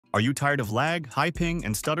Are you tired of lag, high ping,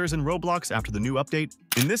 and stutters in Roblox after the new update?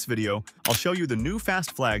 In this video, I'll show you the new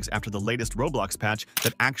fast flags after the latest Roblox patch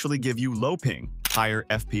that actually give you low ping, higher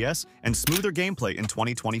FPS, and smoother gameplay in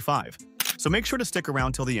 2025. So make sure to stick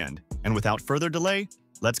around till the end. And without further delay,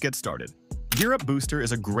 let's get started. Gear Up Booster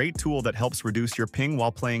is a great tool that helps reduce your ping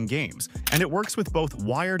while playing games, and it works with both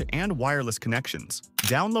wired and wireless connections.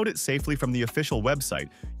 Download it safely from the official website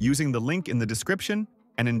using the link in the description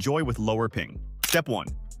and enjoy with lower ping. Step 1.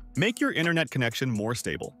 Make your internet connection more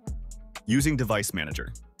stable. Using Device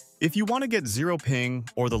Manager. If you want to get zero ping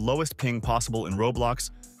or the lowest ping possible in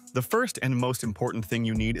Roblox, the first and most important thing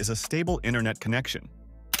you need is a stable internet connection.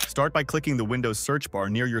 Start by clicking the Windows search bar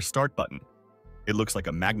near your Start button. It looks like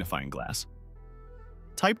a magnifying glass.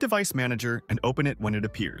 Type Device Manager and open it when it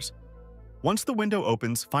appears. Once the window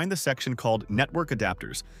opens, find the section called Network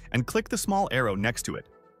Adapters and click the small arrow next to it.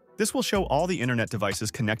 This will show all the internet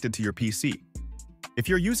devices connected to your PC. If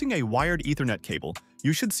you're using a wired Ethernet cable,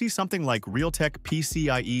 you should see something like Realtek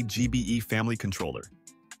PCIe GBE Family Controller.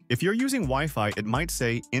 If you're using Wi-Fi, it might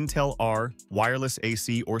say Intel R, Wireless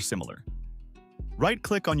AC, or similar.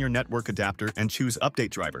 Right-click on your network adapter and choose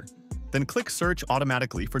Update Driver. Then click Search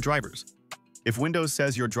automatically for drivers. If Windows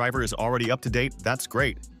says your driver is already up to date, that's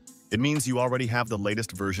great. It means you already have the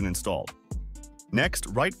latest version installed. Next,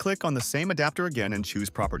 right-click on the same adapter again and choose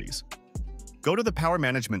Properties. Go to the Power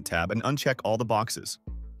Management tab and uncheck all the boxes.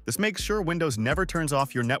 This makes sure Windows never turns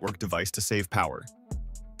off your network device to save power.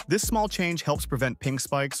 This small change helps prevent ping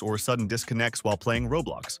spikes or sudden disconnects while playing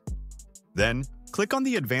Roblox. Then, click on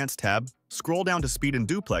the Advanced tab, scroll down to Speed and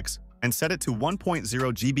Duplex, and set it to 1.0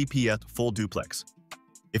 Gbps Full Duplex.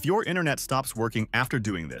 If your internet stops working after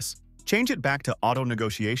doing this, change it back to Auto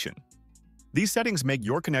Negotiation. These settings make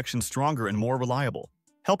your connection stronger and more reliable,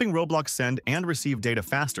 helping Roblox send and receive data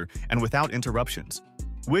faster and without interruptions,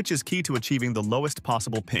 which is key to achieving the lowest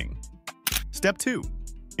possible ping. Step 2.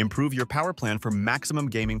 Improve your power plan for maximum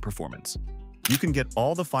gaming performance. You can get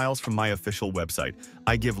all the files from my official website.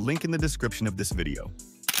 I give link in the description of this video.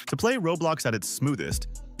 To play Roblox at its smoothest,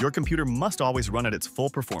 your computer must always run at its full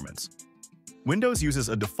performance. Windows uses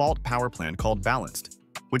a default power plan called Balanced,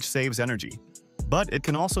 which saves energy, but it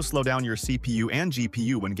can also slow down your CPU and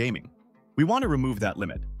GPU when gaming. We want to remove that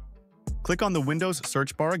limit. Click on the Windows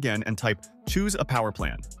search bar again and type Choose a Power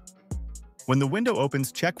Plan. When the window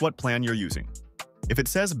opens, check what plan you're using. If it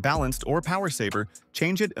says Balanced or Power Saver,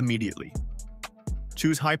 change it immediately.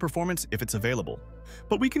 Choose High Performance if it's available.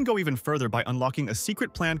 But we can go even further by unlocking a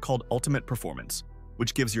secret plan called Ultimate Performance,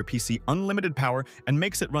 which gives your PC unlimited power and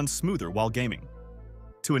makes it run smoother while gaming.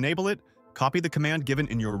 To enable it, copy the command given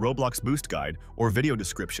in your Roblox Boost guide or video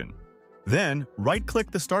description. Then, right-click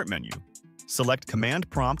the Start menu. Select Command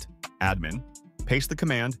Prompt, Admin, paste the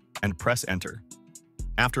command, and press Enter.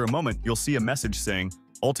 After a moment, you'll see a message saying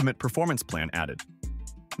Ultimate Performance Plan added.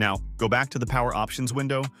 Now, go back to the Power Options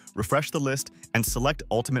window, refresh the list, and select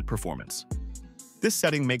Ultimate Performance. This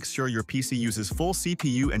setting makes sure your PC uses full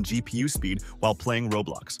CPU and GPU speed while playing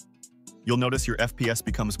Roblox. You'll notice your FPS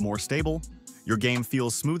becomes more stable, your game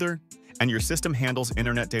feels smoother, and your system handles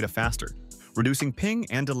internet data faster, reducing ping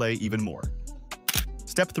and delay even more.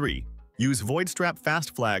 Step 3. Use Voidstrap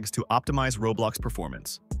fast flags to optimize Roblox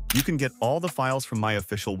performance. You can get all the files from my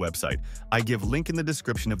official website. I give link in the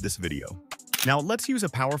description of this video. Now let's use a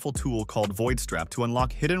powerful tool called Voidstrap to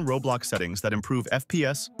unlock hidden Roblox settings that improve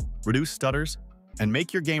FPS, reduce stutters, and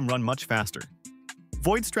make your game run much faster.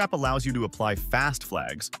 Voidstrap allows you to apply fast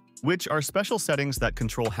flags, which are special settings that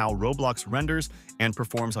control how Roblox renders and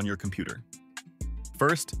performs on your computer.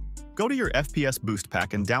 First, go to your FPS Boost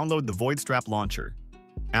Pack and download the Voidstrap launcher.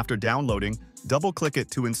 After downloading, double-click it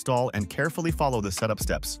to install and carefully follow the setup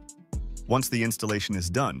steps. Once the installation is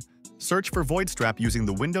done, search for Voidstrap using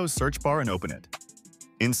the Windows search bar and open it.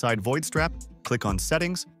 Inside Voidstrap, click on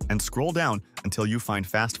Settings and scroll down until you find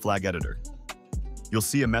Fast Flag Editor. You'll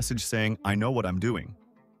see a message saying, I know what I'm doing.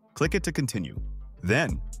 Click it to continue.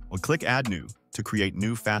 Then, we'll click Add New to create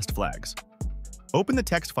new fast flags. Open the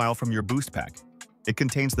text file from your Boost Pack. It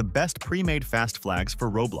contains the best pre-made fast flags for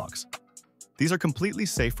Roblox. These are completely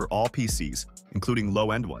safe for all PCs, including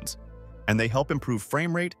low-end ones, and they help improve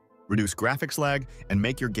frame rate, reduce graphics lag, and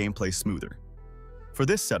make your gameplay smoother. For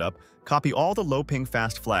this setup, copy all the low-ping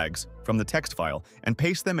fast flags from the text file and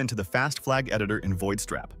paste them into the fast flag editor in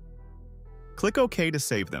Voidstrap. Click OK to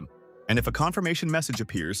save them, and if a confirmation message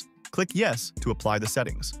appears, click Yes to apply the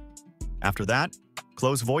settings. After that,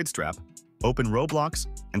 close Voidstrap, open Roblox,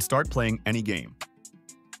 and start playing any game.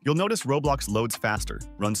 You'll notice Roblox loads faster,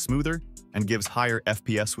 runs smoother, and gives higher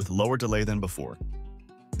FPS with lower delay than before.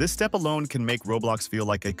 This step alone can make Roblox feel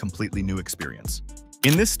like a completely new experience.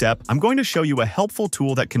 In this step, I'm going to show you a helpful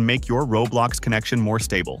tool that can make your Roblox connection more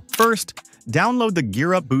stable. First, download the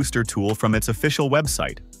Gear Up Booster tool from its official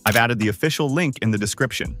website. I've added the official link in the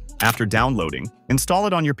description. After downloading, install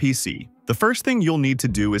it on your PC. The first thing you'll need to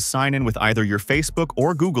do is sign in with either your Facebook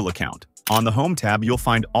or Google account. On the Home tab, you'll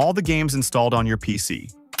find all the games installed on your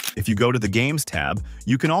PC. If you go to the Games tab,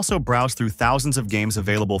 you can also browse through thousands of games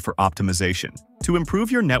available for optimization. To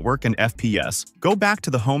improve your network and FPS, go back to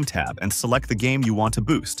the Home tab and select the game you want to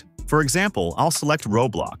boost. For example, I'll select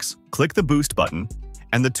Roblox, click the Boost button,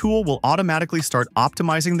 and the tool will automatically start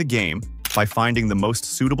optimizing the game by finding the most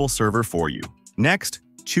suitable server for you. Next,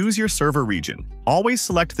 choose your server region. Always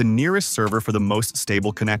select the nearest server for the most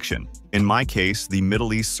stable connection. In my case, the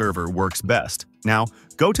Middle East server works best. Now,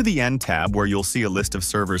 go to the End tab where you'll see a list of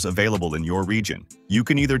servers available in your region. You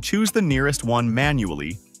can either choose the nearest one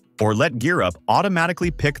manually or let GearUp automatically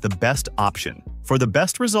pick the best option. For the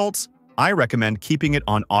best results, I recommend keeping it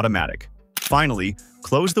on automatic. Finally,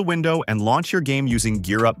 close the window and launch your game using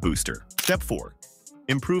GearUp Booster. Step 4.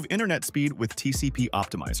 Improve internet speed with TCP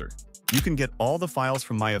Optimizer. You can get all the files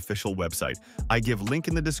from my official website. I give link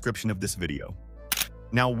in the description of this video.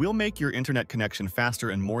 Now we'll make your internet connection faster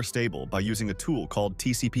and more stable by using a tool called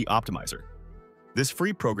TCP Optimizer. This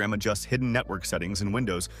free program adjusts hidden network settings in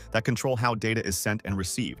Windows that control how data is sent and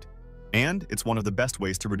received. And it's one of the best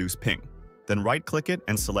ways to reduce ping. Then right-click it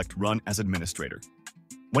and select Run as Administrator.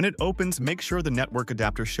 When it opens, make sure the network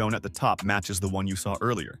adapter shown at the top matches the one you saw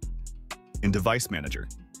earlier. In Device Manager,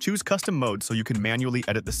 choose Custom Mode so you can manually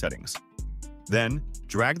edit the settings. Then,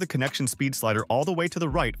 drag the connection speed slider all the way to the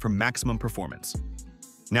right for maximum performance.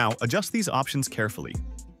 Now, adjust these options carefully.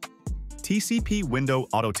 TCP Window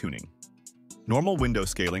Auto-Tuning, Normal Window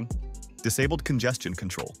Scaling, Disabled Congestion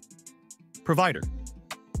Control. Provider,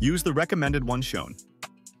 use the recommended one shown.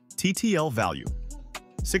 TTL Value,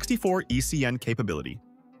 64 ECN Capability,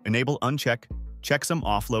 Enable Uncheck, Checksum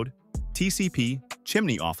Offload, TCP,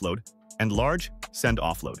 Chimney Offload, and Large, Send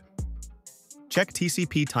Offload. Check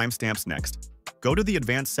TCP timestamps next. Go to the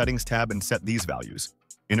Advanced Settings tab and set these values.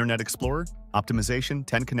 Internet Explorer, Optimization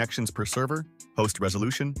 10 connections per server, Host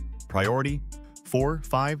Resolution, Priority, 4,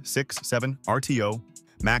 5, 6, 7, RTO,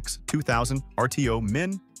 Max 2000, RTO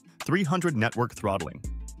Min, 300 Network Throttling.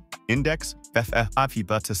 Index,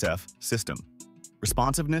 FFAFIBUTSF, System.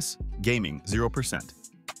 Responsiveness, Gaming 0%.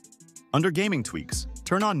 Under Gaming Tweaks,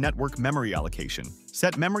 turn on Network Memory Allocation.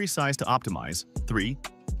 Set memory size to optimize, 3,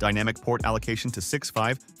 Dynamic Port Allocation to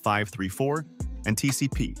 65534, and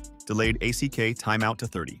TCP, Delayed ACK Timeout to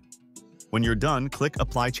 30. When you're done, click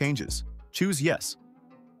Apply Changes. Choose Yes.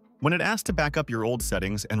 When it asks to back up your old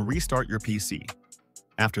settings and restart your PC.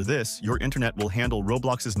 After this, your internet will handle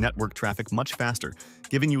Roblox's network traffic much faster,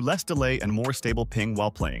 giving you less delay and more stable ping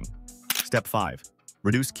while playing. Step 5.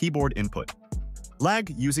 Reduce keyboard input.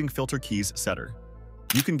 Lag using Filter Keys Setter.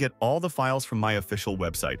 You can get all the files from my official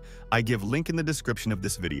website. I give link in the description of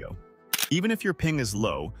this video. Even if your ping is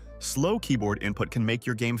low, slow keyboard input can make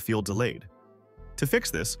your game feel delayed. To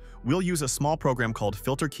fix this, we'll use a small program called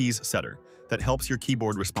Filter Keys Setter that helps your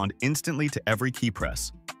keyboard respond instantly to every key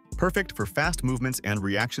press. Perfect for fast movements and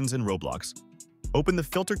reactions in Roblox. Open the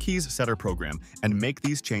Filter Keys Setter program and make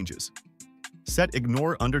these changes. Set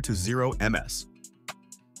Ignore Under to 0 ms.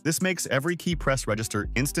 This makes every key press register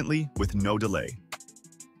instantly with no delay.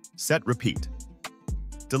 Set Repeat.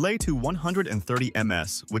 Delay to 130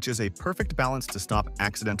 ms, which is a perfect balance to stop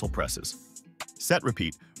accidental presses. Set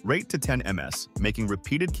Repeat, rate to 10 ms, making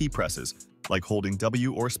repeated key presses, like holding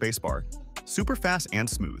W or spacebar, super fast and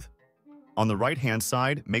smooth. On the right-hand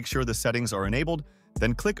side, make sure the settings are enabled,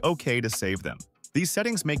 then click OK to save them. These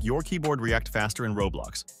settings make your keyboard react faster in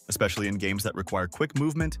Roblox, especially in games that require quick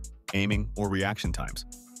movement, aiming, or reaction times.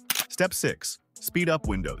 Step 6. Speed up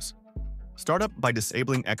Windows. Start up by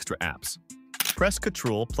disabling extra apps. Press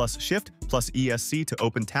Ctrl plus Shift plus ESC to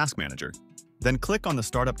open Task Manager, then click on the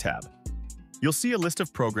Startup tab. You'll see a list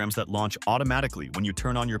of programs that launch automatically when you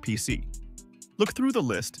turn on your PC. Look through the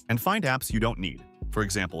list and find apps you don't need, for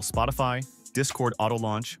example Spotify, Discord Auto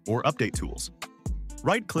Launch, or Update Tools.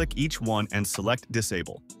 Right-click each one and select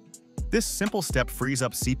Disable. This simple step frees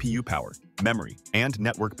up CPU power, memory, and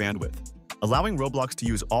network bandwidth, allowing Roblox to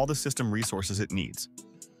use all the system resources it needs.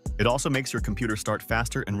 It also makes your computer start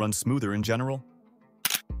faster and run smoother in general.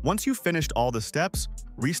 Once you've finished all the steps,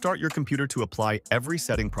 restart your computer to apply every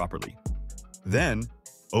setting properly. Then,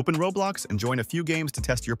 open Roblox and join a few games to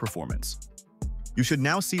test your performance. You should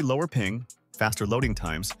now see lower ping, faster loading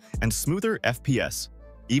times, and smoother FPS,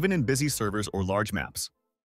 even in busy servers or large maps.